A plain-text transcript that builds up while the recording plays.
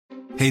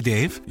Hey,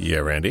 Dave. Yeah,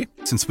 Randy?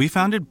 Since we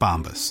founded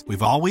Bombas,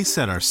 we've always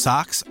said our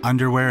socks,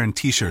 underwear, and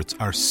T-shirts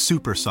are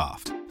super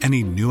soft.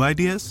 Any new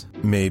ideas?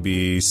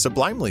 Maybe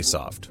sublimely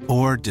soft.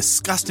 Or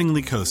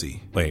disgustingly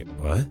cozy? Wait,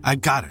 what? I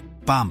got it.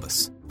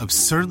 Bombas.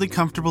 Absurdly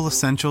comfortable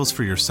essentials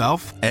for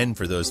yourself And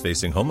for those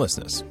facing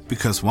homelessness.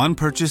 because one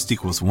purchased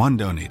equals one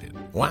donated.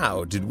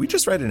 Wow, did we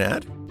just write an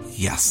ad?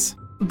 Yes.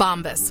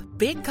 Bombas.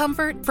 Big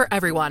comfort for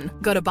everyone.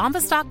 Go to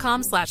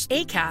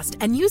bombas.com/ACAST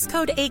and use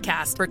code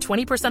ACAST for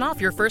 20%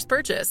 off your first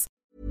purchase.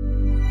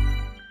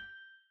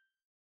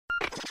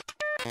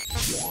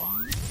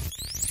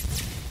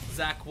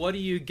 Zach, what do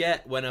you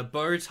get when a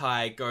bow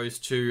tie goes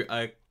to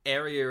a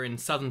area in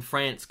southern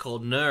France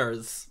called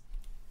Nurs?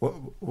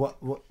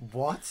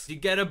 What? You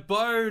get a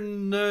bow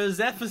Nurs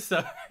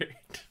episode.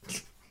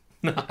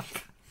 No.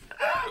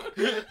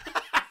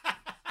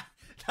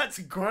 That's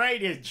a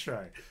great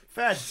intro.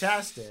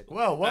 Fantastic.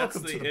 Well,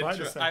 welcome That's to the intro.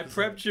 bonus I episode.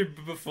 prepped you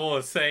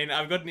before saying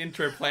I've got an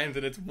intro planned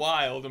and it's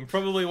wild and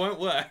probably won't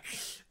work.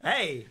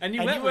 Hey, And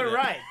you went were with it.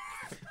 right.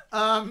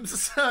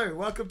 So,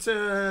 welcome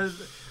to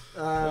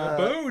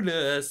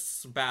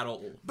Bonus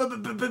battle.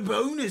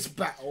 bonus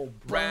battle.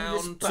 Bonus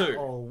Round two.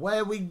 battle,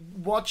 where we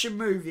watch a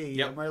movie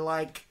Yep. and we're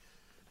like,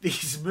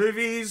 these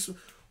movies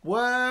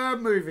were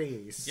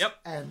movies. Yep.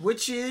 And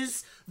which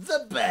is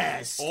the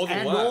best Or the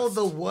and worst. or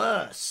the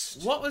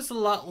worst. What was the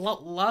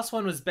last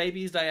one? Was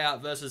Baby's Day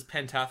Out versus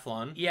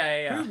Pentathlon?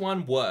 Yeah. Who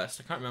won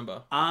worst? I can't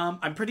remember.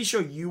 I'm pretty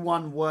sure you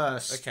won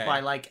worst Okay. by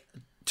like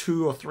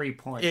 2 or 3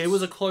 points. It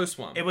was a close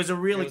one. It was a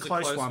really It was a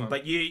close, close one, one.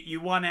 but you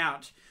won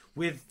out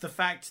with the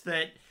fact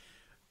that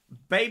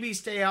Baby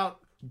Stay Out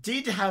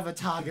did have a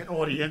target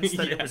audience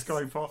that it was Yes,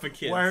 going for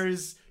kids.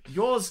 whereas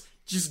yours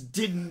just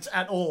didn't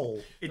at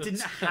all. It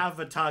didn't have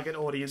a target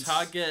audience.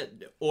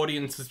 Target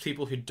audience is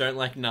people who don't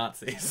like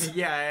Nazis.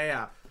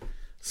 Yeah.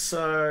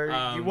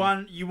 So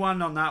you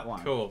won on that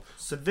one. Cool.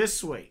 So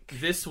this week,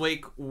 This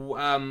week,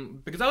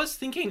 because I was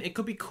thinking it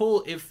could be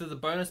cool if for the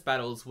bonus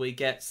battles we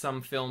get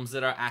some films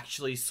that are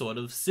actually sort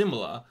of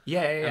similar.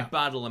 Yeah. And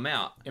battle them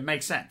out. It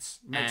makes sense.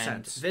 Makes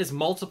And sense. there's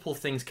multiple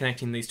things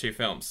connecting these two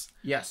films.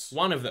 Yes.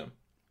 One of them,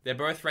 they're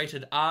both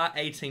rated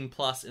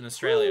R18+ in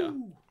Australia.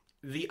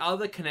 The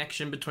other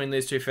connection between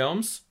these two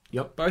films,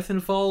 Yep. both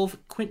involve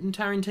Quentin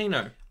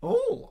Tarantino.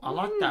 Oh, I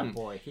like that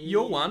boy.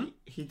 You're one.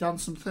 He done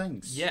some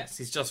things. Yes,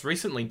 he's just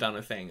recently done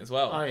a thing as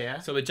well. Oh, yeah?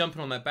 So we're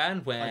jumping on that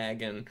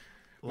bandwagon.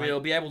 We'll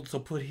be able to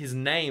put his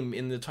name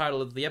in the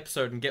title of the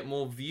episode and get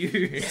more views.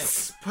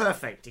 Yes.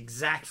 Perfect.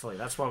 Exactly.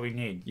 That's what we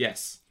need.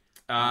 Yes.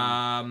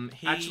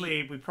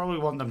 Actually, we probably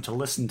want them to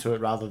listen to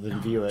it rather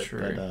than view it.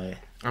 true. But,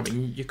 I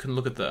mean, you can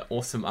look at the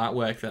awesome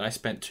artwork that I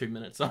spent 2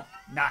 minutes on.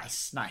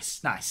 nice.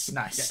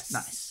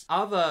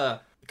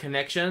 Other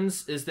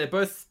connections is they're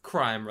both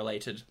crime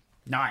related.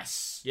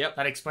 Nice. Yep.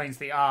 That explains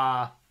the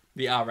R.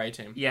 The R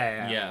rating.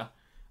 Yeah.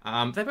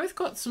 They both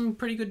got some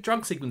pretty good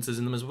drug sequences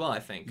in them as well, I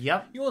think.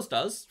 Yep. Yours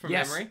does, from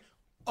Yes. memory.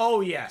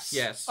 Oh, yes.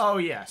 Yes. Oh,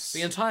 yes.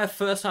 The entire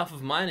first half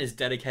of mine is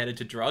dedicated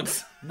to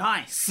drugs.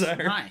 Nice.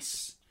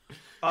 Nice.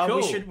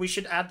 Cool. We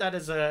should add that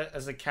as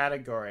a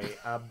category.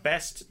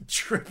 Best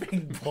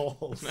tripping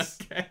balls.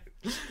 Okay.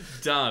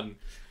 Done.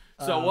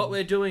 So what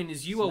we're doing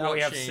is you are Now watching...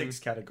 we have 6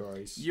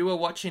 categories. You were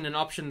watching an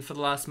option for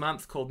the last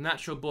month called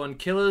Natural Born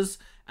Killers,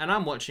 and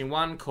I'm watching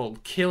one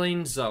called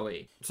Killing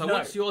Zoe. So No.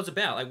 what's yours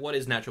about? Like, what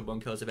is Natural Born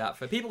Killers about?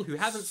 For people who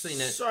haven't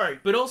seen it, So-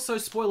 but also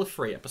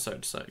spoiler-free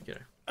episode, so, you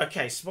know.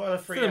 Okay,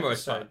 spoiler-free For the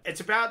most episode. part. It's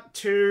about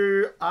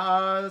 2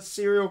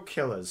 serial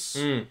killers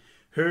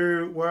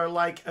who were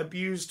like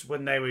abused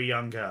when they were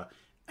younger,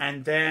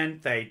 and then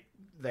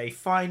they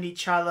find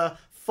each other,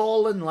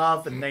 fall in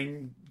love, and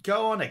then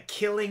go on a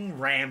killing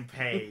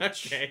rampage.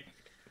 Okay.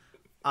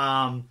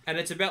 Um. And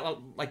it's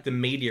about, like, the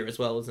media as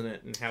well, isn't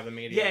it? And how the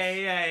media...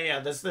 Yeah.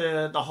 There's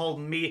the whole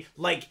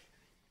like.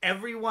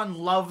 Everyone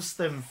loves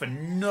them for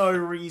no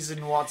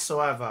reason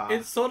whatsoever.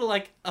 It's sort of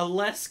like a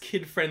less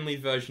kid-friendly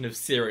version of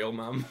Serial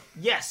Mum.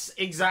 Yes,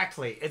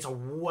 exactly. It's a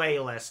way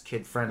less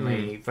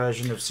kid-friendly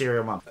version of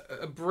Serial Mom.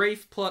 A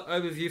brief plot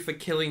overview for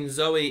Killing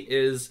Zoe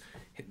is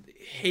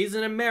he's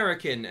an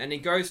American and he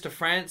goes to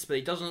France, but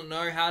he doesn't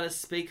know how to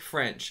speak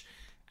French.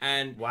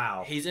 And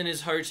Wow. he's in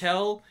his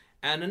hotel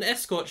and an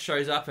escort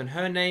shows up and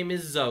her name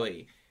is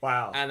Zoe.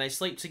 Wow. And they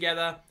sleep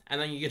together and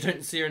then you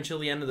don't see her until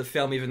the end of the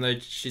film, even though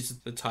she's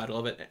the title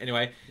of it.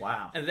 Anyway.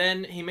 Wow. And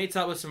then he meets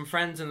up with some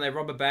friends and they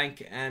rob a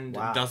bank and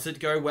Wow. does it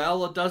go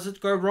well or does it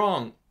go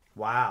wrong?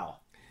 Wow.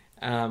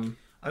 I'm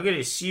going to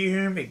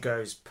assume it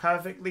goes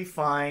perfectly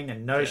fine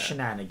and no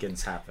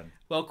shenanigans happen.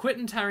 Well,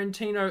 Quentin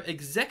Tarantino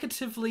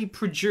executively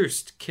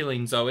produced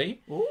Killing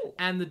Zoe, Ooh.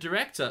 and the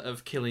director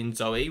of Killing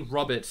Zoe,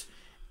 Robert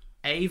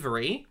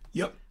Avery,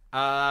 Yep.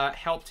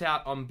 helped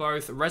out on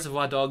both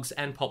Reservoir Dogs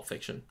and Pulp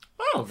Fiction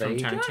Oh, there from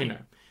you Tarantino.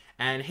 go.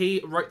 And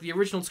he wrote the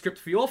original script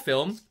for your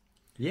film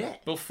Yeah.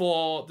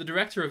 before the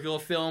director of your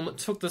film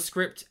took the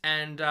script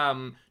and,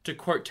 to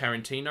quote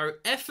Tarantino,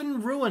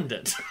 effing ruined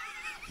it.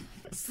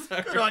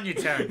 So, Good on you,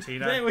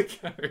 Tarantino. there we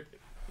go.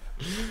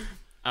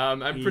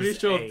 I'm pretty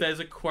sure a- there's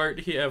a quote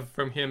here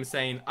from him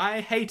saying,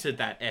 "I hated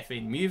that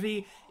effing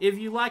movie. If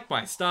you like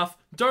my stuff,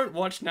 don't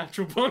watch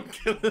Natural Born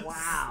Killers."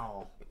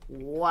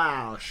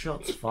 Wow,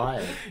 shots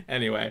fired.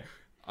 Anyway,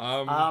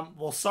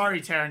 Well,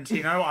 sorry,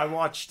 Tarantino, I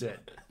watched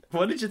it.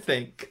 what did you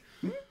think?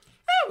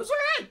 It was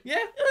alright. Yeah.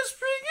 It was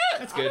pretty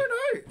good. That's good. I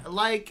don't know.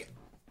 Like,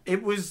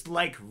 it was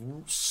like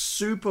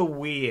super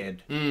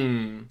weird.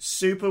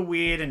 Super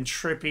weird and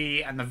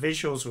trippy, and the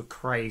visuals were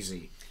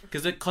crazy.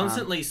 Because it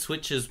constantly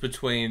switches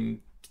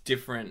between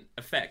different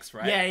effects,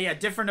 right? Yeah,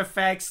 different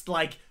effects,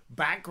 like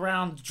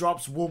background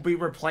drops will be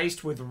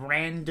replaced with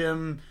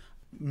random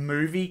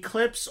movie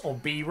clips or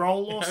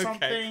B-roll or Okay,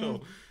 something.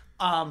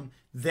 cool.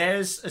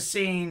 There's a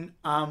scene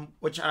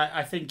which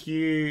I think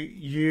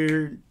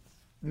you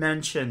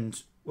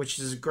mentioned, which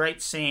is a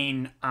great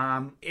scene.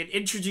 It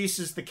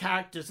introduces the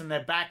characters and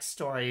their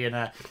backstory in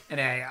a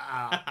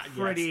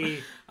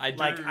pretty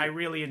I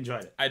really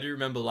enjoyed it. I do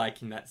remember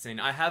liking that scene.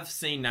 I have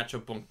seen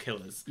Natural Born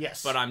Killers.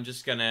 Yes. But I'm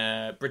just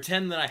gonna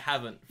pretend that I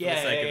haven't for the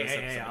sake of this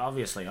episode.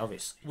 Obviously.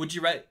 Would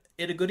you rate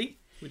it a goodie?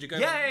 Would you go?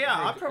 Yeah.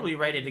 I'd probably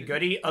rate it a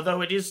goodie,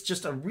 although it is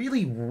just a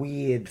really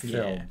weird film.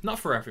 Yeah. Not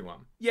for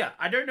everyone. Yeah,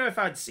 I don't know if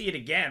I'd see it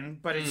again,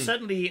 but it's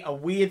certainly a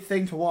weird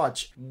thing to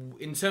watch.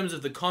 In terms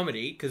of the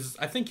comedy, because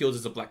I think yours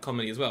is a black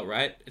comedy as well,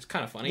 right? It's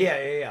kind of funny.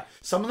 Yeah.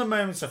 Some of the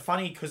moments are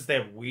funny because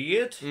they're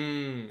weird.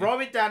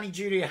 Robert Downey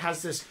Jr.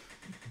 has this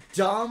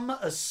dumb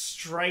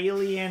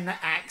Australian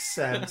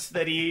accent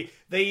that he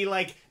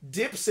like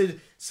dips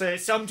in. So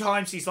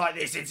sometimes he's like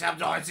this, and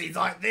sometimes he's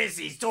like this.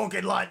 He's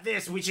talking like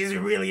this, which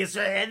isn't really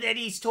Australian. And then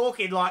he's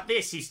talking like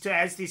this. He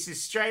has this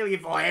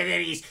Australian voice, and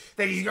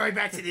then he's going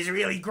back to this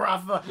really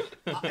gruff.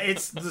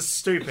 It's the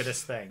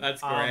stupidest thing.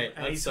 That's great.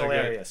 And That's he's so good.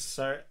 hilarious.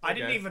 So I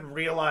didn't even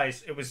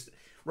realize it was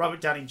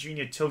Robert Downey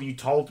Jr. till you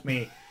told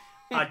me.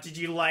 Did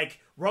you like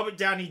Robert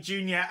Downey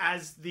Jr.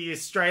 as the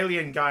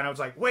Australian guy? And I was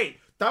like, wait,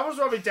 that was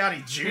Robert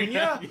Downey Jr.?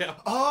 Yeah.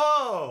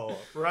 Oh,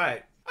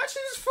 right.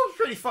 Actually, this film's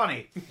pretty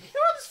funny.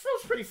 This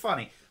film's pretty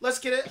funny. Let's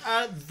get it.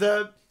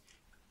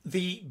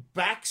 The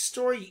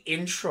backstory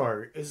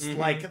intro is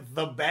like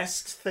the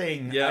best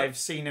thing I've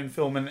seen in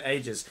film in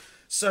ages.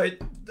 So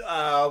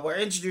we're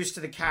introduced to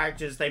the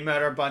characters. They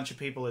murder a bunch of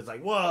people. It's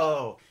like,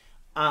 whoa.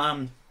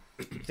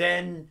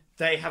 Then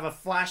they have a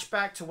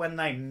flashback to when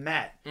they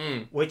met,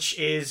 which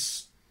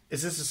is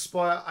this a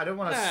spoiler? I don't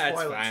want to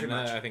spoil it too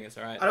much. I think it's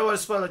alright. I don't want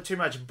to spoil it too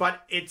much,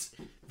 but it's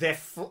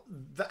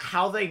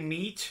how they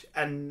meet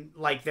and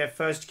like their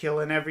first kill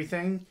and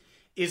everything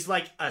is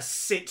like a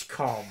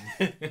sitcom,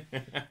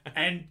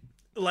 and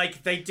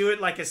like they do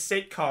it like a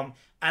sitcom,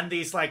 and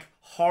these like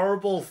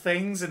horrible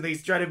things and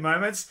these dreaded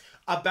moments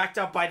are backed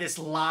up by this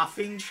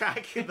laughing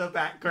track in the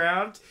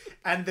background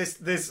and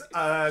this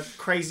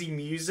crazy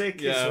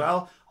music as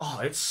well.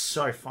 Oh, it's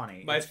so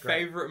funny. My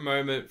favorite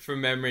moment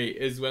from memory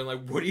is when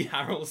like Woody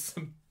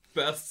Harrelson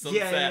bursts on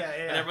set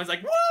and everyone's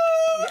like, "Woo!"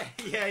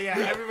 Yeah.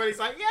 Everybody's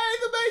like, "Yay,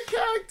 the main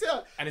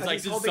character!" And he's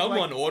like, "Did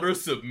someone order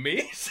some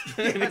meat?"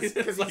 Because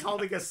he's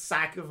holding a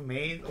sack of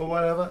meat or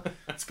whatever.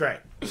 It's great.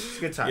 It's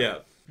a good time. Yeah.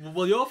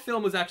 Well, your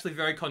film was actually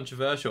very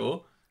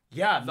controversial.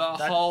 Yeah. The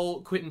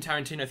whole Quentin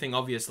Tarantino thing,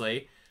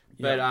 obviously.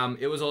 But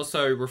it was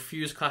also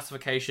refused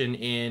classification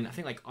in, I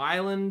think, like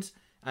Ireland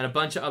and a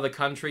bunch of other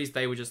countries.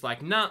 They were just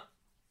like, nah,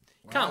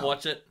 can't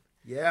watch it.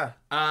 Yeah.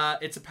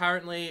 It's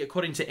apparently,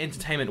 according to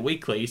Entertainment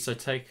Weekly, so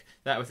take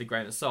that with a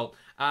grain of salt,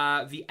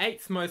 the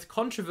 8th most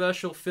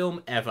controversial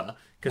film ever,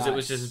 because it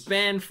was just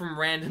banned from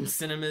random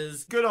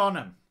cinemas. Good on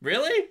him.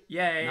 Really?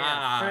 Yeah.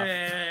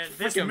 Nah,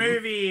 This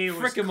movie was...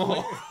 Frick 'em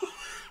all.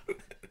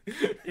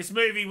 This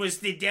movie was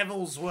the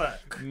devil's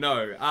work.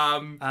 No.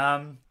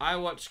 I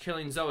watched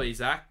Killing Zoe,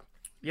 Zach.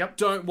 Yep.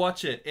 Don't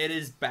watch it. It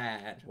is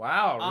bad.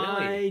 Wow,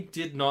 really? I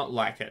did not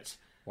like it.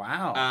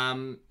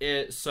 Wow.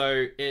 It's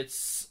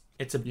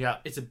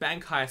a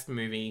bank heist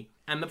movie,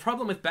 and the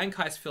problem with bank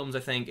heist films, I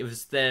think,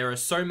 is there are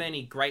so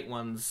many great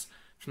ones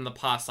from the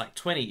past like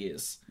 20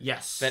 years.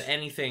 Yes. That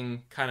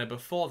anything kind of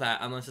before that,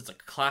 unless it's a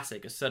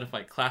classic, a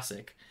certified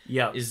classic,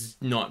 Yep. is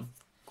not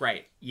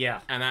great.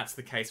 Yeah. And that's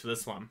the case for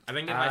this one. I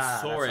think if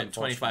I saw it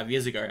 25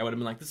 years ago, I would have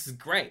been like, this is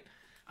great.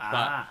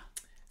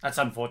 That's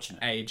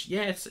unfortunate. Age.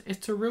 Yeah,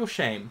 it's a real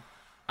shame.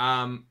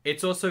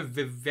 It's also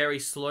very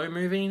slow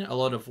moving, a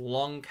lot of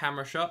long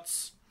camera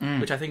shots,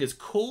 which I think is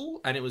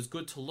cool, and it was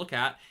good to look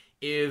at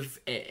if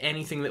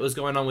anything that was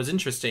going on was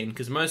interesting,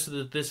 because most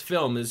of this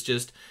film is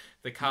just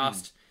the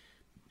cast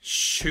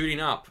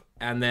shooting up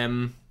and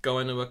then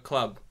going to a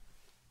club.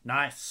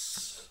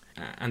 Nice.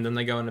 And then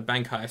they go on a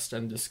bank heist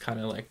and just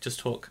kind of like just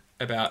talk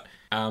about,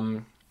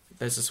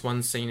 there's this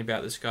one scene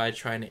about this guy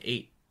trying to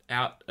eat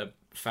out a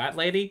fat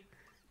lady.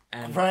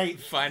 And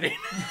finding...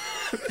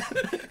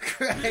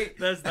 Great.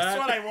 That's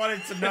what I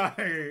wanted to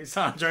know,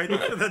 Sandro.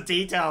 The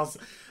details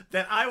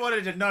that I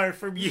wanted to know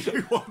from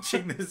you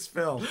watching this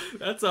film.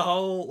 That's a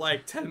whole,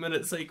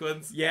 10-minute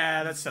sequence.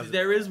 Yeah, that sounds...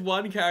 There is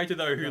one character,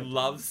 though, who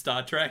loves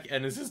Star Trek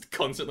and is just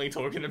constantly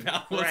talking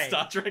about what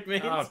Star Trek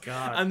means. Oh,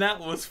 God. And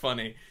that was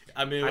funny.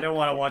 I mean, I don't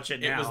want to watch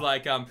it now. It was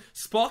like,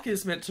 Spock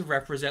is meant to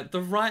represent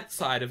the right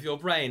side of your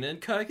brain, and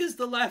Kirk is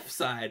the left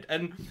side,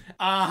 and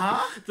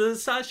the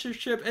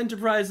Starship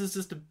Enterprise is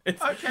just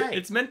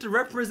it's meant to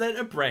represent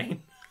a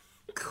brain.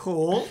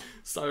 Cool.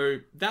 So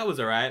that was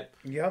alright.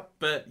 Yep.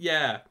 But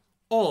yeah,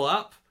 all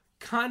up,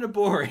 kind of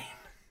boring.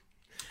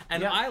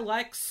 And Yep. I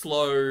like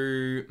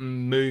slow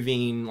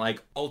moving,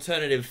 like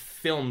alternative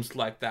films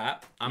like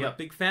that. I'm a Yep.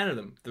 big fan of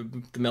them.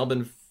 The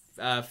Melbourne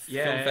Film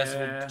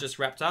Festival just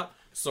wrapped up.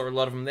 Saw a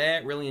lot of them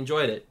there. Really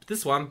enjoyed it. But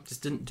this one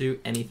just didn't do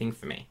anything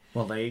for me.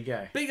 Well, there you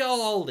go. Big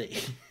old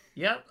oldie.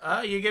 Yep.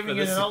 You're giving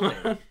it this an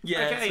oldie. one.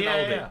 Yeah, Okay, it's an yeah,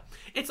 oldie. yeah.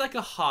 It's like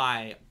a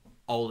high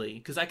oldie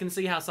because I can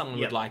see how someone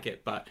Yep. would like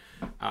it. But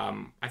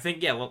I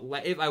think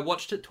if I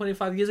watched it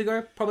 25 years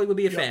ago, probably would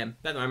be a fan.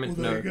 At the moment,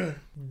 Well, there no. you go.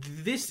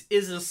 This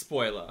is a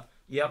spoiler.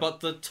 Yep. But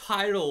the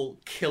title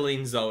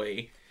 "Killing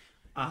Zoe"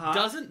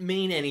 doesn't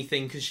mean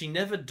anything because she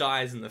never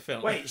dies in the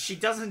film. Wait, she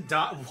doesn't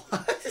die.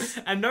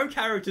 What? And no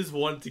characters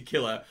want to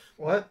kill her.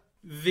 What?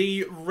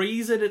 The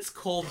reason it's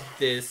called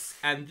this,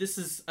 and this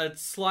is a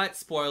slight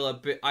spoiler,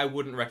 but I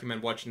wouldn't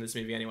recommend watching this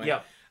movie anyway.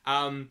 Yep.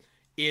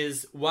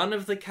 Is one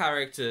of the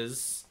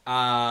characters,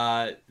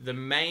 the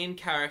main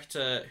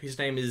character whose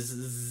name is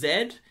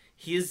Zed,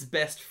 his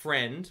best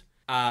friend,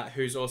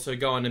 who's also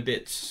going a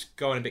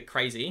bit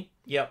crazy.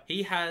 Yep.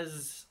 He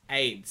has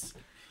AIDS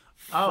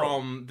Oh.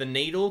 from the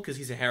needle because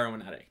he's a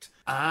heroin addict.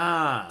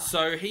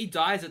 So he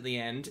dies at the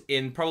end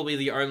in probably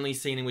the only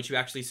scene in which you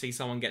actually see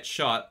someone get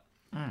shot.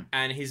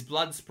 And his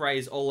blood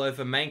sprays all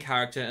over main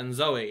character and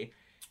Zoe.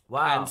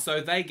 Wow. And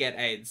so they get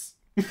AIDS.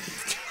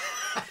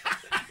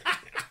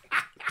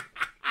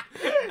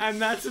 And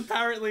that's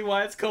apparently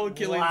why it's called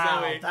Killing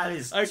Wow, Zoe. that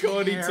is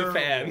according terrible. to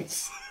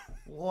fans.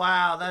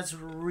 Wow, that's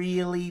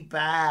really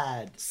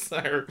bad.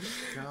 So,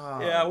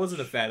 God. yeah, I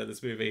wasn't a fan of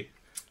this movie.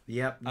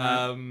 Yep.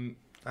 No,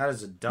 that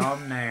is a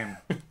dumb name.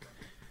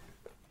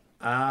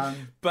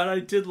 But I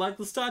did like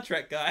the Star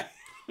Trek guy.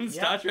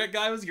 Star Trek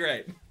guy was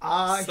great.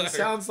 He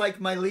sounds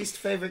like my least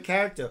favorite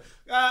character.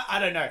 I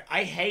don't know.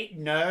 I hate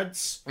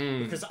nerds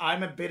because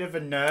I'm a bit of a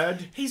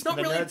nerd. He's not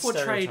The really nerd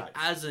portrayed stereotype.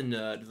 as a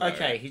nerd, though.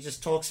 Okay, he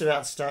just talks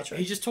about Star Trek.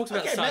 He just talks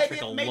about okay, Star maybe,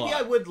 Trek a lot. Maybe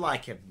I would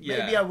like him. Yeah.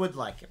 Maybe I would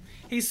like him.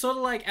 He's sort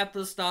of like at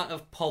the start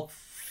of Pulp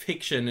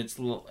Fiction. It's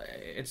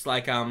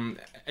like John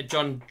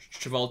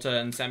Travolta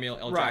and Samuel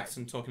L. Right.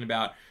 Jackson talking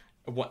about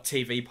what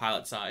TV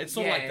pilots are. It's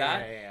sort of Yeah, like that,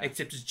 yeah.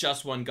 except it's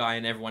just one guy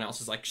and everyone else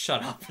is like,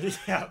 shut up.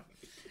 Yeah.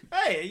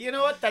 Hey, you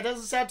know what? That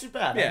doesn't sound too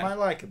bad. Yeah. I might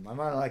like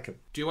him.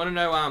 Do you want to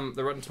know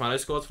the Rotten Tomato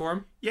scores for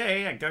him?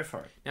 Yeah. Go for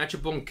it.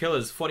 Natural Born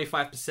Killers,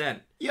 45%.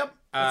 Yep.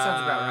 That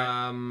sounds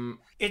about right.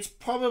 It's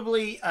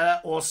probably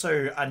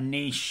also a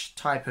niche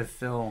type of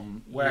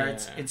film where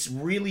it's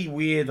really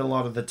weird a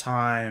lot of the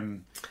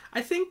time.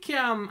 I think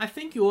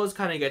yours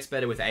kind of gets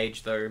better with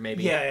age, though.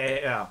 Maybe.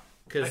 Yeah. I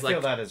Because feel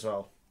that as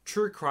well.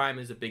 true crime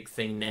is a big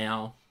thing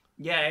now.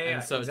 Yeah,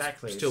 And so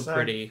exactly. it's still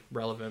pretty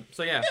relevant.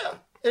 So yeah.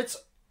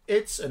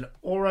 It's an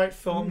alright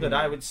film that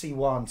I would see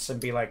once and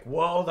be like,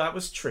 whoa, that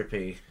was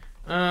trippy.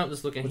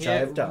 Just looking Which here. I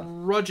have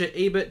done. Roger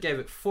Ebert gave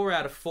it 4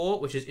 out of 4,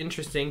 which is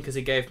interesting because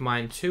he gave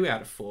mine 2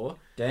 out of 4.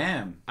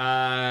 Damn.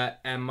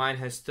 And mine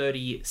has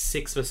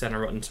 36% of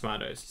Rotten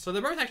Tomatoes. So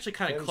they're both actually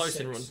kind of close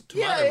in Rotten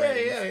Tomato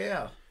ratings.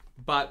 Yeah.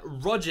 But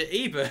Roger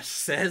Ebert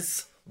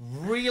says,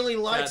 Really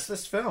likes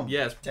this film.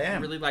 yes,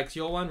 Damn. really likes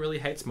your one, really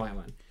hates my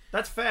one.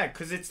 That's fair,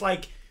 because it's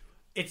like,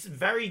 it's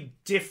very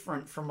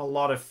different from a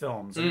lot of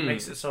films, and it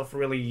makes itself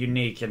really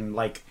unique and,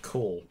 like,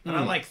 cool. And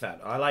I like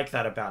that. I like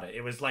that about it.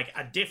 It was, like,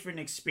 a different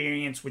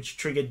experience which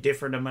triggered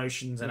different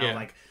emotions, and I'm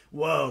like,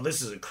 whoa,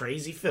 this is a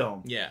crazy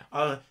film. Yeah.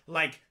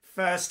 Like,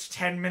 first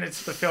 10 minutes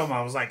of the film,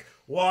 I was like,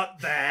 what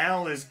the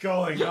hell is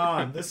going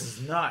on? This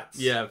is nuts.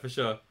 Yeah, for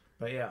sure.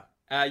 But yeah.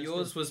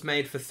 Yours was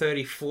made for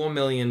 $34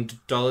 million,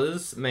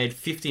 made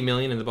 $50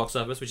 million in the box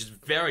office, which is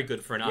very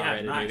good for an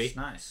R-rated movie.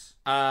 Nice.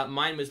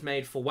 Mine was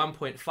made for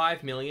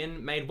 $1.5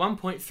 million, made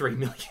 $1.3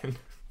 million.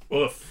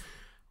 Oof.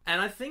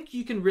 And I think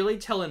you can really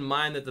tell in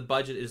mine that the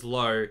budget is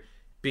low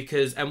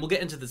because, and we'll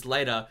get into this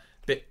later,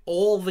 but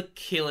all the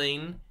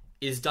killing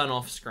is done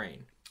off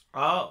screen.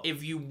 Oh.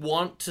 If you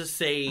want to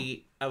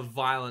see a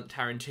violent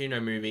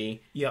Tarantino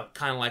movie, Yep.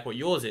 kind of like what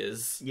yours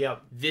is,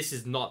 Yep. this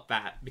is not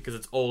that because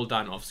it's all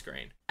done off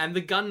screen. And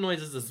the gun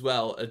noises as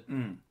well are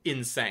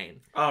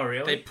insane. Oh,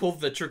 really? They pull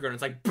the trigger and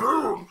it's like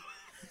boom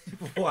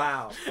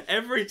Wow.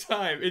 every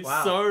time. It's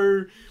Wow.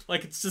 so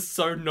like it's just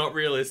so not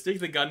realistic.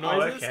 The gun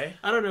noises. okay.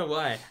 I don't know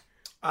why.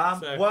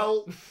 So-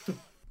 Well,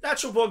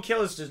 Natural Born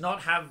Killers does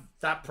not have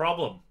that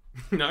problem.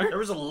 No.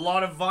 There is a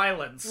lot of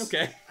violence.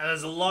 Okay. And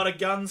there's a lot of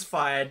guns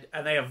fired,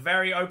 and they are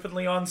very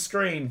openly on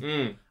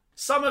screen.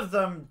 Some of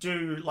them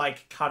do,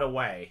 like, cut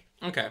away.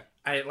 Okay.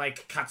 And it,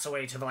 like, cuts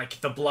away to, like,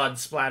 the blood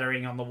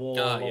splattering on the wall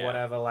or yeah.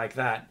 whatever like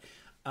that.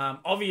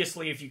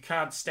 Obviously, if you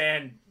can't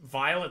stand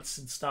violence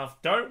and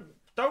stuff, don't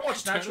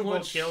watch Natural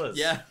Born Killers.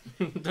 Yeah.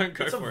 Don't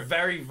go It's a for it.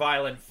 very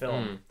violent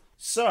film.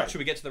 So, Should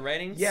we get to the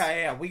ratings?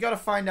 yeah. We got to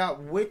find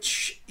out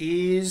which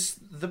is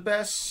the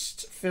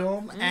best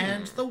film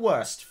and the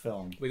worst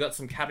film. We got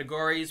some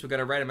categories. We're going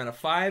to rate them out of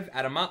 5,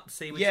 add them up,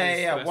 see which is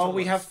Yeah. the best Well, or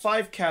we have worst.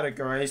 5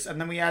 categories, and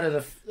then we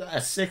added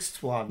a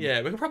sixth one.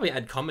 Yeah, we could probably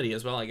add comedy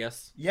as well, I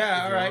guess. Yeah,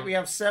 if all you right. want. We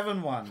have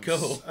 7 ones.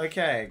 Cool.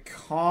 Okay,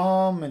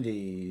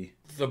 comedy.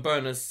 The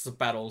bonus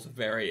battles are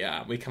very,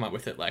 we come up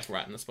with it like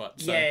right in the spot.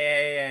 So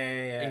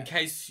Yeah. in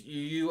case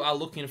you are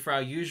looking for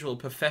our usual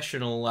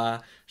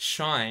professional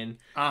shine,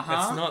 Uh-huh.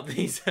 that's not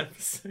these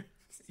episodes.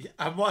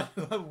 And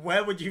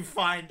where would you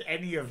find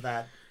any of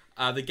that?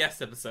 The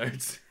guest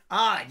episodes,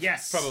 Ah,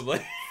 yes. probably,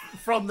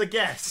 From the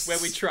guests. where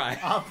we try.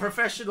 Our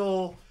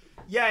professional...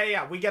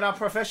 Yeah. We get our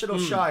professional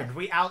shine.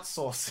 We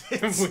outsource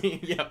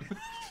it. Yep.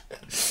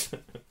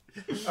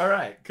 All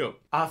right. Cool.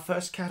 Our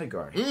first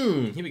category.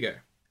 Here we go.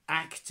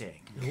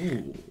 Acting.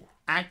 Ooh.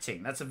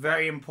 Acting. That's a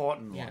very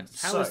important one.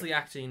 Yes. How So, was the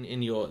acting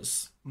in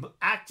yours?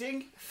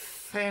 acting?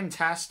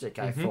 Fantastic,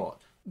 I thought.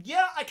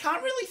 Yeah, I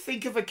can't really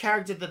think of a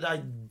character that I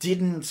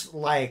didn't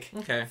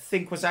Okay.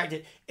 think was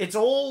acted. It's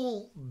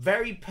all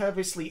very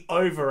purposely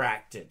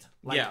overacted.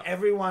 Yeah.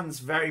 Everyone's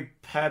very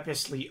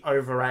purposely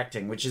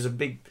overacting, which is a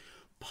big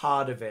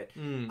part of it.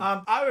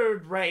 I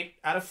would rate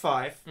out of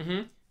 5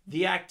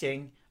 the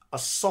acting a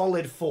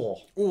solid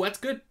 4. Oh, that's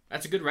good.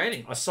 That's a good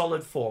rating. A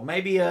solid 4.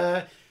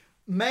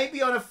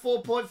 Maybe on a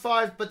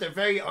 4.5, but they're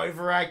very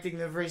overacting.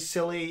 They're very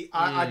silly.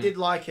 I did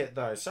like it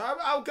though, so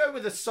I'll go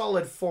with a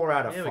solid 4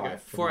 out of 5. There we go.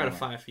 4 out of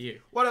 5 for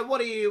you. What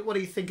do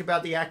you think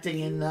about the acting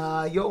in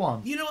your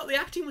one? You know what? The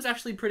acting was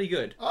actually pretty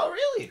good. Oh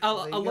really? A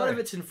lot of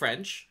it's in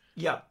French.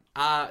 Yeah.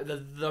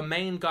 The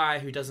main guy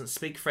who doesn't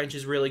speak French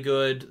is really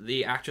good.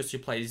 The actress who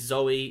plays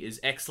Zoe is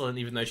excellent,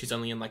 even though she's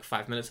only in like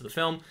 5 minutes of the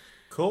film.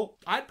 Cool.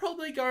 I'd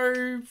probably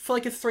go for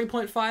like a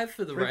 3.5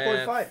 for the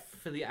 3.5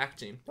 for the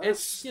acting.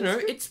 That's It's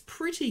good. it's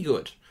pretty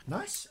good.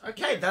 Nice.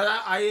 Okay,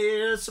 that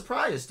I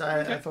surprised.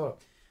 I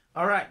thought.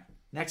 All right.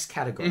 Next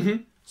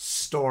category.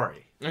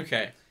 Story.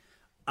 Okay.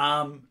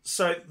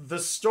 So the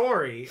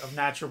story of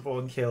Natural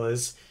Born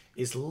Killers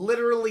is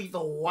literally the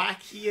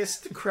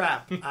wackiest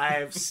crap I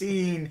have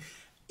seen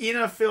in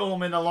a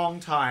film in a long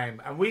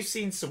time, and we've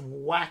seen some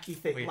wacky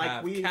things. We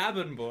have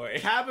Cabin Boy.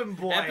 Cabin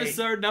Boy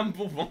Episode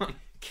number 1.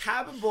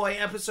 Cabin Boy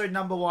episode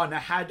number 1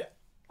 had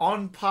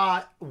on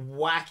part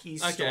wacky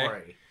story.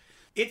 Okay.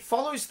 It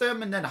follows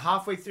them, and then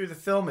halfway through the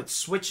film, it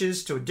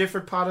switches to a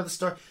different part of the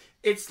story.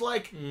 It's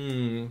like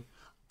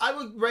I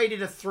would rate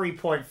it a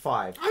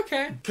 3.5.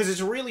 Okay. Because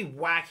it's a really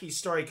wacky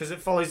story, because it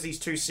follows these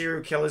 2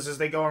 serial killers as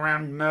they go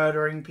around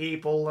murdering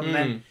people, and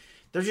then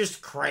they're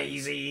just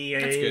crazy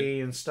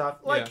and stuff.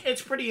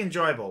 It's pretty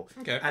enjoyable.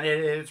 Okay. And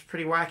it's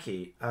pretty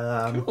wacky.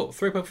 Cool.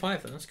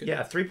 3.5 then. That's good.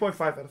 Yeah, 3.5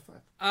 out of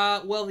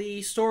 5. Well,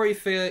 the story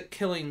for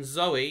killing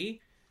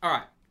Zoe. All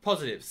right.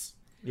 Positives.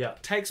 Yeah.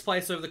 Takes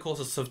place over the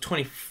course of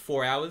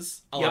 24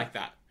 hours. I Yep. like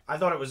that. I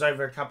thought it was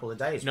over a couple of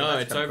days. but No,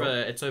 that's it's kinda over. cool.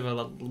 It's over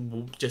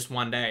like, just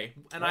one day,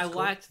 and That's I cool.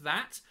 liked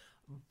that.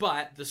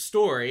 But the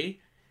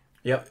story,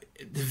 Yep.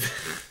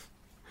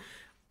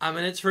 I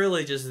mean, it's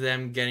really just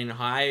them getting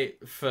high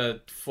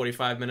for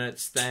 45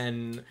 minutes,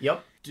 then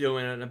Yep.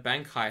 doing a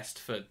bank heist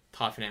for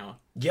half an hour.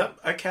 Yep.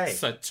 Okay.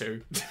 So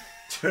 2.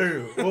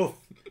 2.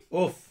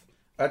 Oof.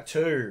 A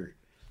 2.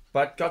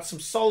 But got some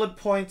solid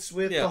points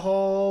with Yeah. the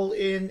whole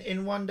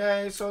in one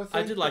day sort of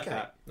thing. I did like Okay.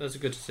 that. That was a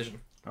good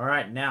decision. All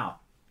right, now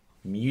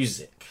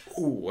music.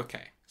 Ooh,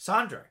 okay.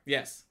 Sandra,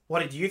 Yes, what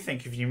did you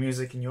think of your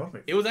music in your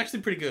movie? it was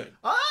actually pretty good.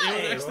 Aye,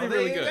 it was actually well,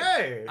 really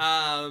there you good.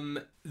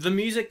 go. The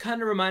music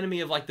kind of reminded me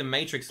of like The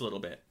Matrix a little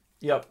bit.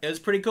 Yep. It was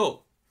pretty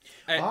cool.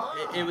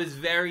 Ah. It was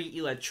very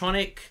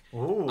electronic.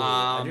 Ooh,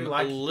 I do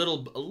like. a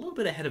little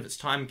bit ahead of its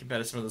time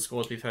compared to some of the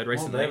scores we've heard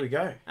recently. there we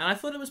go. And I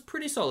thought it was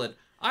pretty solid.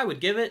 I would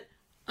give it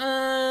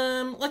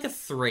like a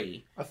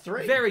 3. A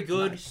 3. Very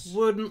good. Nice.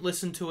 Wouldn't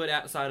listen to it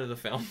outside of the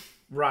film,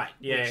 Right.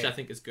 Yeah. which I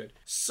think is good.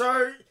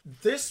 So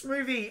this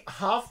movie,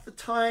 half the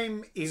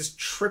time, is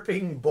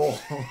tripping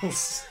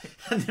balls,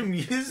 and the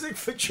music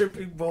for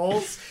tripping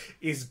balls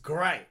is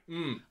great.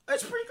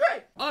 It's pretty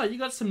great. Oh, you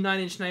got some 9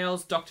 Inch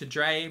Nails, Dr.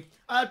 Dre.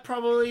 I'd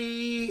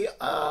probably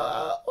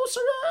also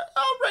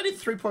I'll rate it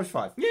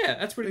 3.5. Yeah,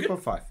 that's pretty good.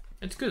 3.5.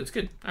 It's good. It's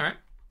good. All right.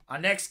 Our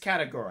next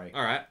category,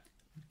 All right.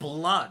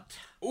 blood,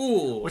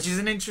 Ooh. which is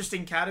an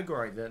interesting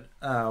category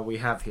that we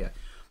have here.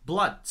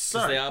 Blood.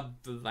 So They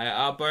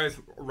are both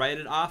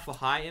rated R for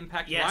high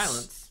impact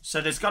violence.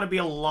 So there's got to be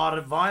a lot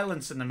of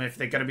violence in them if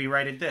they're going to be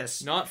rated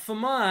this. Not for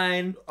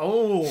mine.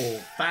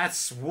 Oh,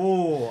 that's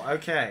whoa.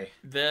 Okay.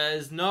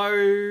 There's no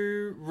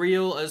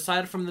real,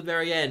 aside from the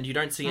very end, you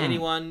don't see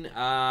anyone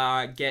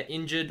get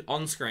injured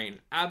on screen.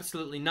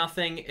 Absolutely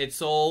nothing.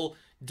 It's all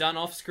done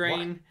off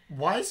screen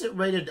Why is it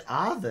rated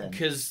R then?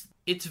 because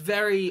it's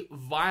very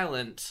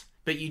violent,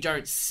 but you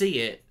don't see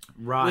it.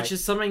 Right. Which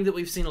is something that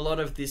we've seen a lot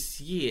of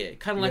this year.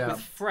 Kind of like Yeah.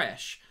 with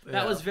Fresh. That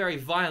Yeah. was very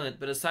violent,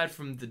 but aside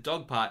from the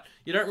dog part,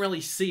 you don't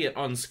really see it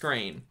on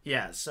screen.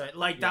 Yeah. So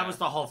that Yeah. was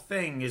the whole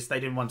thing, is they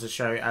didn't want to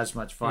show as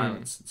much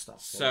violence and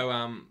stuff.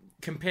 So,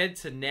 compared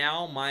to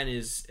now, mine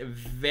is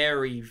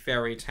very,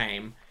 very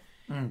tame.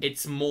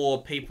 It's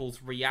more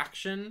people's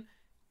reaction,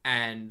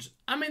 and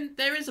I mean,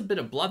 there is a bit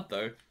of blood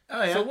though.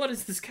 Oh, yeah. So what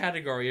is this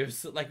category of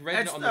like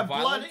rating it It's on the the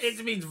blood. violence?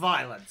 It means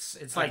violence.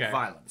 It's like Okay.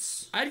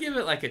 violence. I'd give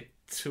it like a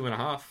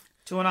 2.5.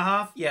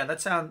 2.5. Yeah, that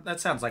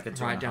sounds like a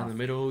 2.5. Right down the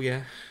middle,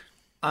 yeah.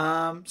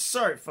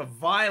 So for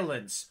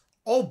violence,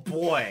 oh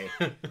boy,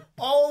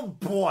 oh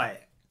boy.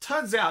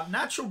 Turns out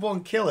Natural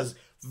Born Killers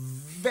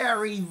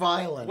very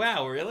violent.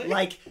 Wow, really?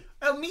 Like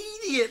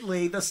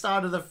immediately, the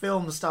start of the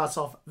film starts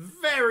off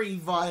very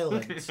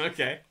violent.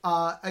 Okay.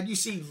 And you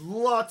see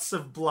lots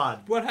of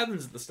blood. What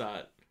happens at the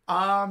start?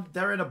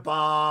 They're in a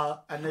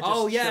bar and they're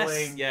just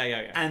chilling.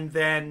 Yeah. And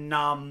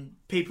then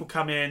people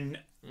come in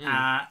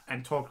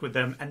and talk with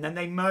them, and then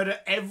they murder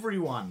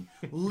everyone.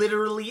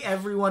 Literally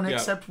everyone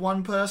except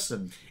one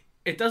person.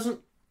 It doesn't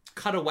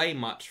cut away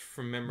much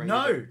from memory.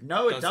 No,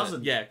 it does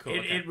doesn't. Yeah, cool.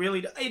 okay. It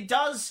really it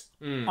does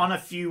on a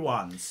few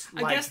ones.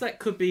 I guess that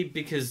could be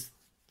because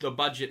the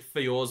budget for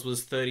yours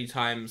was 30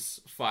 times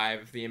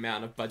 5 the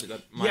amount of budget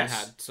that mine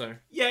Yes. had. So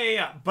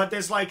Yeah. But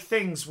there's like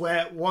things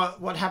where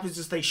what happens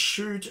is they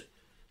shoot.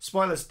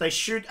 Spoilers. They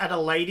shoot at a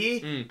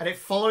lady, and it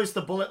follows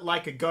the bullet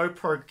like a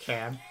GoPro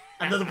cam,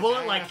 and then the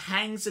bullet like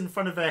hangs in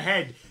front of her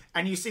head,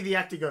 and you see the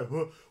actor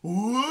go.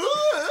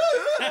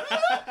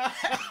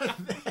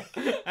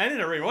 I need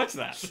to rewatch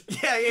that.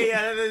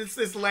 Yeah. It's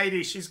this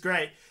lady. She's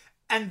great.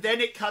 And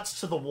then it cuts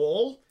to the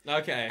wall,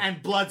 Okay.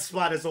 and blood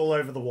splatters all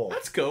over the wall.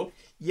 That's cool.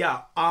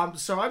 Yeah.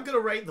 So I'm gonna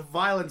rate the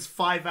violence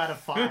 5 out of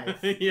 5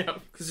 Yeah.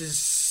 because it's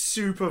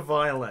super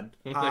violent.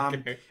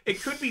 Okay.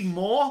 It could be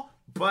more,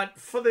 but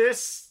for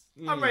this,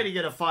 I'm rating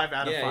it a 5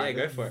 out of 5.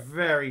 Yeah, go for it.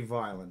 Very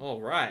violent. All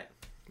right.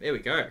 There we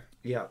go.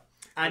 Yeah.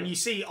 And you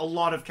see a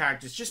lot of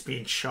characters just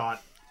being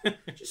shot.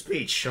 Just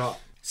being shot.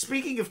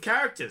 Speaking of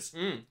characters,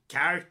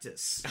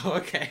 characters. Oh,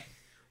 okay.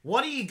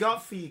 What do you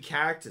got for your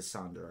characters,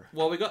 Sandra?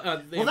 Well, we got...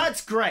 Well,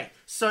 that's great.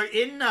 So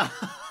in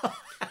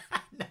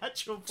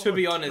Natural to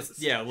be Born honest,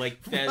 yeah,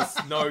 like, there's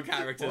no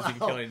characters in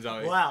Killing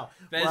Zoe. Wow.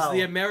 There's Wow.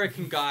 the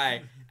American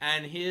guy,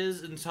 and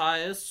his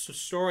entire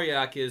story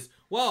arc is,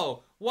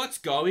 whoa, what's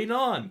going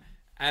on?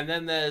 And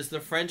then there's the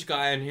French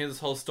guy, and his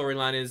whole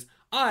storyline is,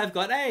 I've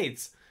got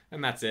AIDS.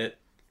 And that's it.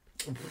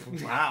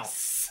 Wow.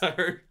 So,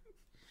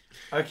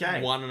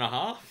 Okay.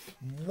 1.5.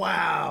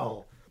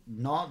 Wow.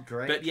 Not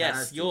great. But yes,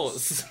 characters.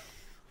 yours.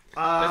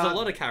 There's a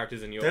lot of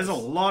characters in yours. There's a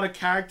lot of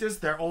characters.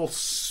 They're all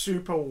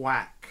super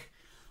whack.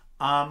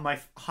 My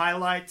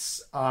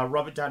highlights are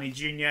Robert Downey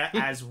Jr.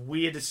 as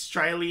weird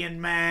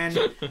Australian man.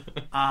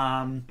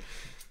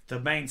 The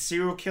main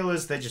serial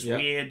killers, they're just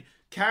weird.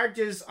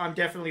 Characters, I'm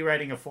definitely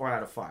rating a 4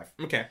 out of 5.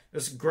 Okay.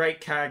 There's great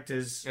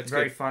characters. That's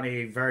very good.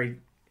 funny. Very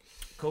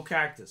cool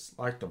characters.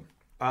 Like them.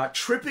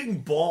 Tripping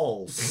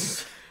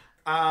balls.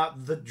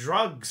 The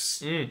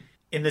drugs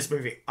in this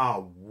movie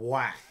are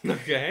whack.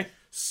 Okay.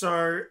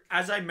 So,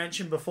 as I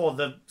mentioned before,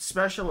 the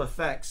special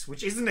effects,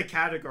 which isn't a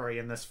category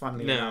in this,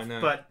 funnily enough, no.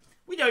 but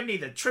we don't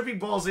need it. Tripping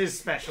balls is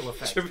special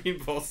effects. Tripping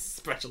Balls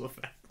special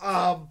effect.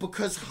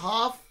 Because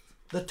half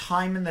the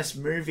time in this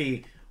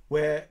movie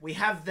where we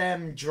have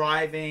them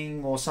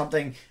driving or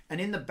something,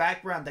 and in the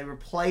background they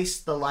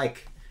replace the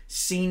like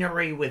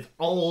scenery with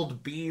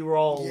old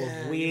B-roll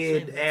of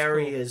weird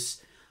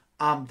areas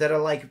that are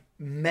like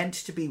meant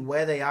to be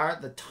where they are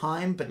at the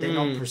time, but they're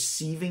not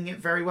perceiving it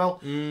very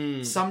well.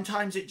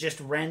 Sometimes it just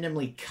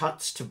randomly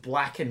cuts to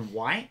black and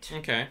white.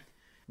 Okay.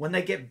 When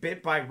they get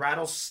bit by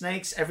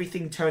rattlesnakes,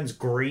 everything turns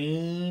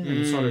green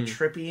and sort of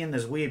trippy, and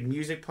there's weird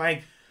music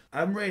playing.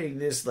 I'm rating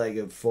this like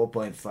a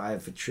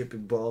 4.5 for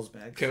tripping balls,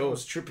 man. Cool. I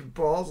was tripping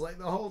balls like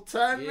the whole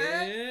time, Yeah.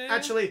 man.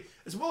 Actually,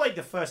 it's more like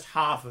the first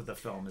half of the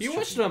film. is You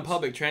watched it tripping on balls.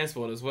 public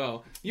transport as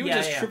well. You were Yeah,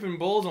 just yeah. tripping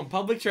balls on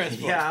public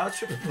transport. Yeah, I was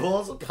tripping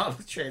balls on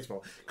public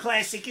transport.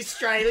 Classic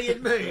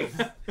Australian move.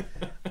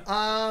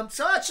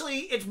 So actually,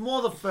 it's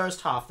more the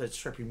first half that's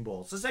tripping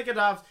balls. The second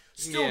half,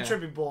 still Yeah.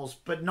 tripping balls,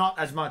 but not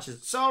as much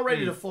as. So I'll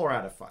rate it a 4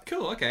 out of 5.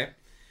 Cool, okay.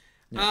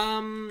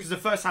 Because the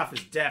first half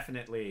is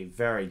definitely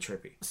very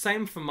trippy.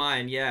 Same for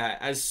mine, yeah.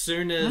 As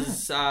soon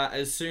as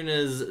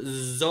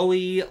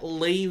Zoe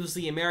leaves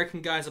the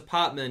American guy's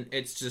apartment,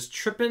 it's just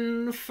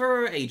tripping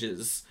for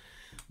ages.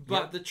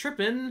 But the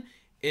tripping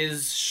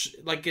is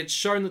it's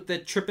shown that they're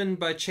tripping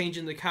by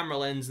changing the camera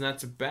lens, and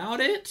that's about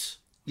it.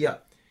 Yeah.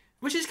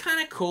 Which is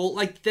kind of cool.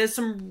 Like, there's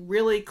some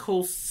really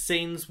cool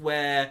scenes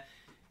where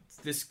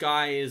this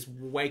guy is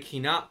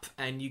waking up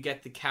and you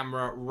get the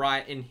camera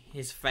right in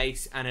his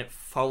face and it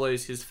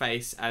follows his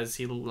face as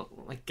he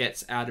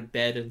gets out of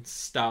bed and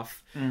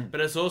stuff.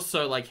 But it's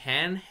also like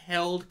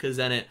handheld because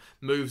then it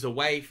moves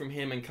away from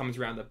him and comes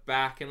around the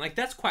back, and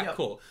that's quite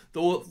cool.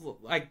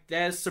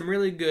 There's some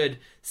really good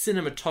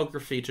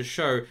cinematography to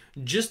show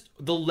just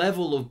the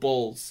level of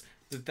balls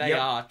that they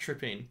are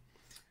tripping.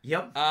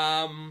 Yep.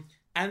 And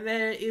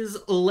there is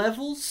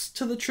levels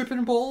to the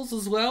tripping balls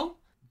as well,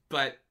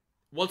 but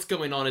what's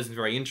going on isn't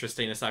very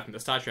interesting aside from the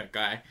Star Trek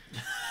guy.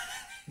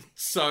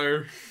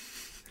 So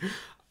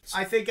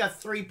I think a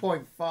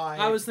 3.5.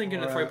 I was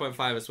thinking a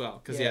 3.5 as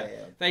well, because Yeah.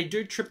 they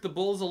do trip the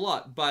balls a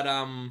lot, but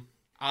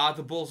are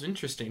the balls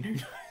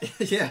interesting?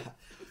 Yeah.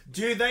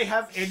 Do they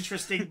have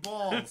interesting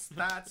balls?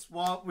 That's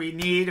what we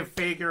need to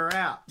figure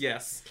out.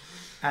 Yes.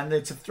 And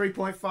it's a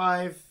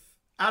 3.5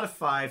 out of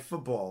 5 for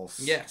balls.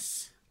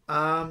 Yes.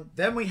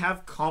 Then we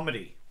have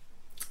comedy.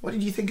 What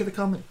did you think of the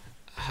comedy?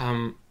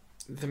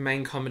 The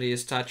main comedy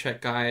is Star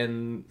Trek Guy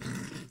and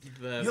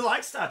the... You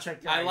like Star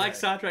Trek Guy? I like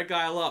Star Trek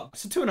Guy a lot.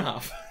 So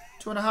 2.5.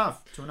 2.5.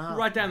 2.5.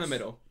 Right down the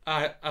middle.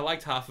 I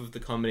liked half of the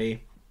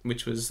comedy,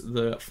 which was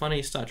the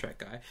funny Star Trek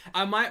Guy.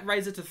 I might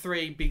raise it to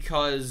 3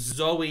 because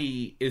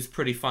Zoe is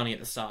pretty funny at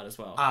the start as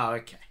well. Oh,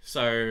 okay.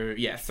 So,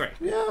 yeah, 3.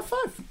 Yeah,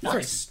 5.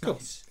 Nice. Cool.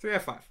 Nice. 3 out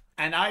of 5.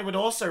 And I would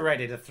also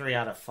rate it a 3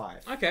 out of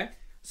 5. Okay.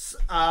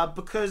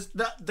 Because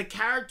the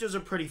characters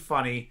are pretty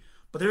funny,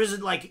 but there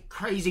isn't like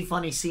crazy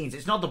funny scenes.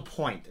 It's not the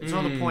point. It's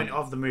not the point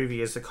of the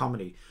movie as the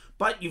comedy.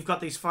 But you've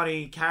got these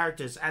funny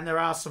characters, and there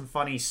are some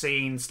funny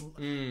scenes.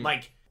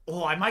 Like,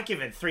 I might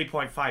give it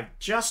 3.5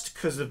 just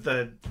because of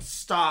the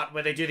start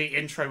where they do the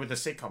intro with the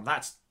sitcom.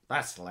 That's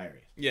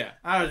hilarious. Yeah.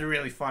 That was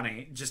really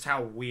funny. Just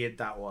how weird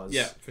that was.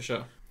 Yeah, for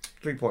sure.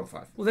 3.5.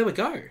 Well, there we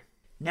go.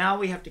 Now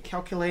we have to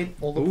calculate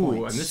all the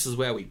points. And this is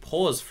where we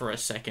pause for a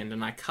second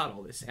and I cut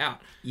all this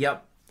out.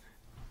 Yep.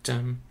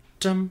 Dum,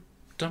 dum,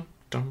 dum,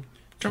 dum.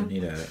 How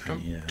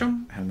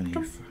many?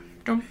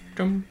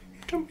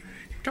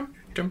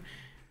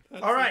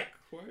 All right.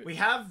 We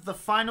have the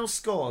final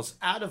scores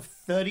out of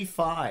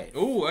 35.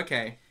 Ooh,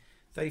 okay.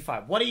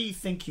 35. What do you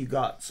think you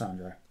got,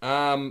 Sandra?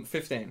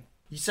 15.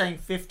 You saying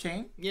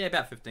 15? Yeah,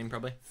 about 15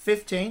 probably.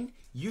 15.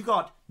 You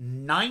got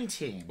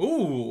 19.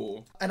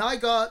 Ooh. And I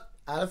got,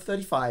 out of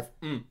 35,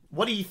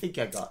 what do you think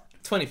I got?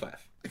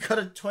 25. I got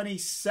a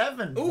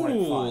 27.5. Ooh,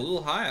 a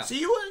little higher. So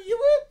you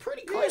were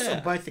pretty close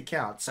on both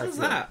accounts. What is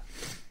that?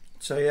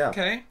 So yeah.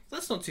 Okay,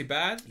 that's not too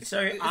bad.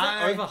 So is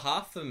that over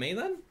half for me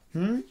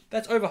then?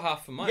 That's over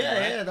half for mine.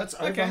 Yeah, right? that's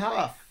over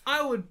half.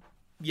 I would,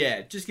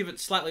 just give it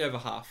slightly over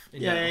half.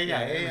 Yeah.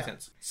 That makes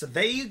sense. So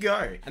there you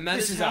go. And that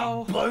this is is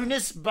how a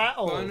bonus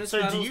battle. bonus so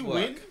do battles you work.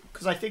 win?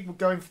 Because I think we're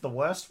going for the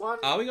worst one.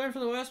 Are we going for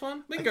the worst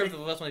one? We can go for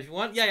the worst one if you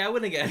want. Yeah, I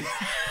win again.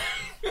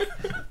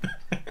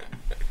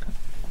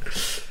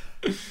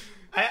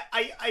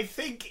 I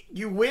think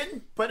you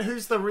win, but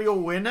who's the real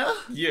winner?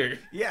 You.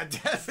 Yeah,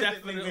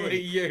 definitely Definitely me.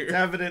 you.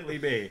 Definitely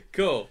me.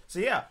 Cool. So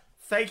yeah,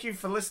 thank you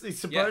for listening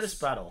to Yes. Bonus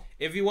Battle.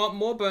 If you want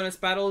more bonus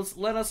battles,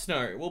 let us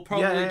know. We'll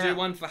probably Yeah. do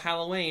one for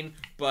Halloween,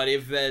 but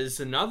if there's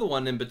another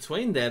one in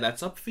between there,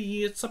 that's up for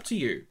you. It's up to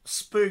you.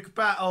 Spook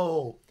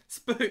Battle.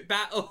 Spook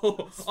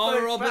battle.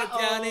 Oh, Robert battle.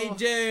 Downey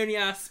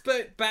Jr.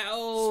 Spook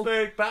battle.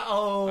 Spook Battle.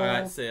 All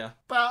right, see ya.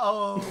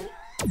 Battle.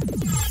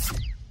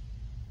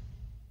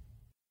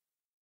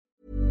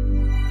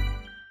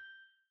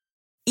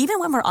 Even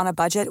when we're on a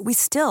budget, we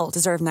still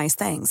deserve nice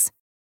things.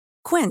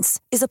 Quince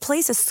is a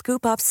place to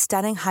scoop up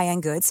stunning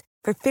high-end goods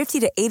for 50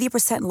 to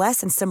 80%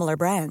 less than similar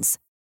brands.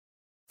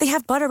 They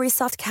have buttery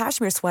soft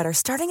cashmere sweaters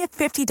starting at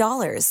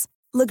 $50,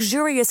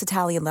 luxurious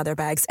Italian leather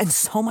bags, and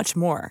so much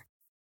more.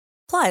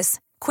 Plus,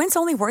 Quince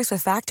only works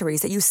with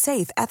factories that use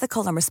safe,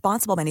 ethical, and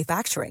responsible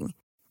manufacturing.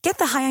 Get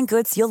the high-end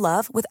goods you'll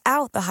love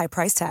without the high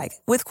price tag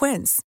with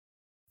Quince.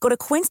 Go to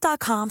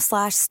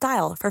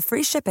quince.com/style for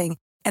free shipping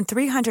and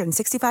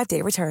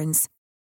 365-day returns.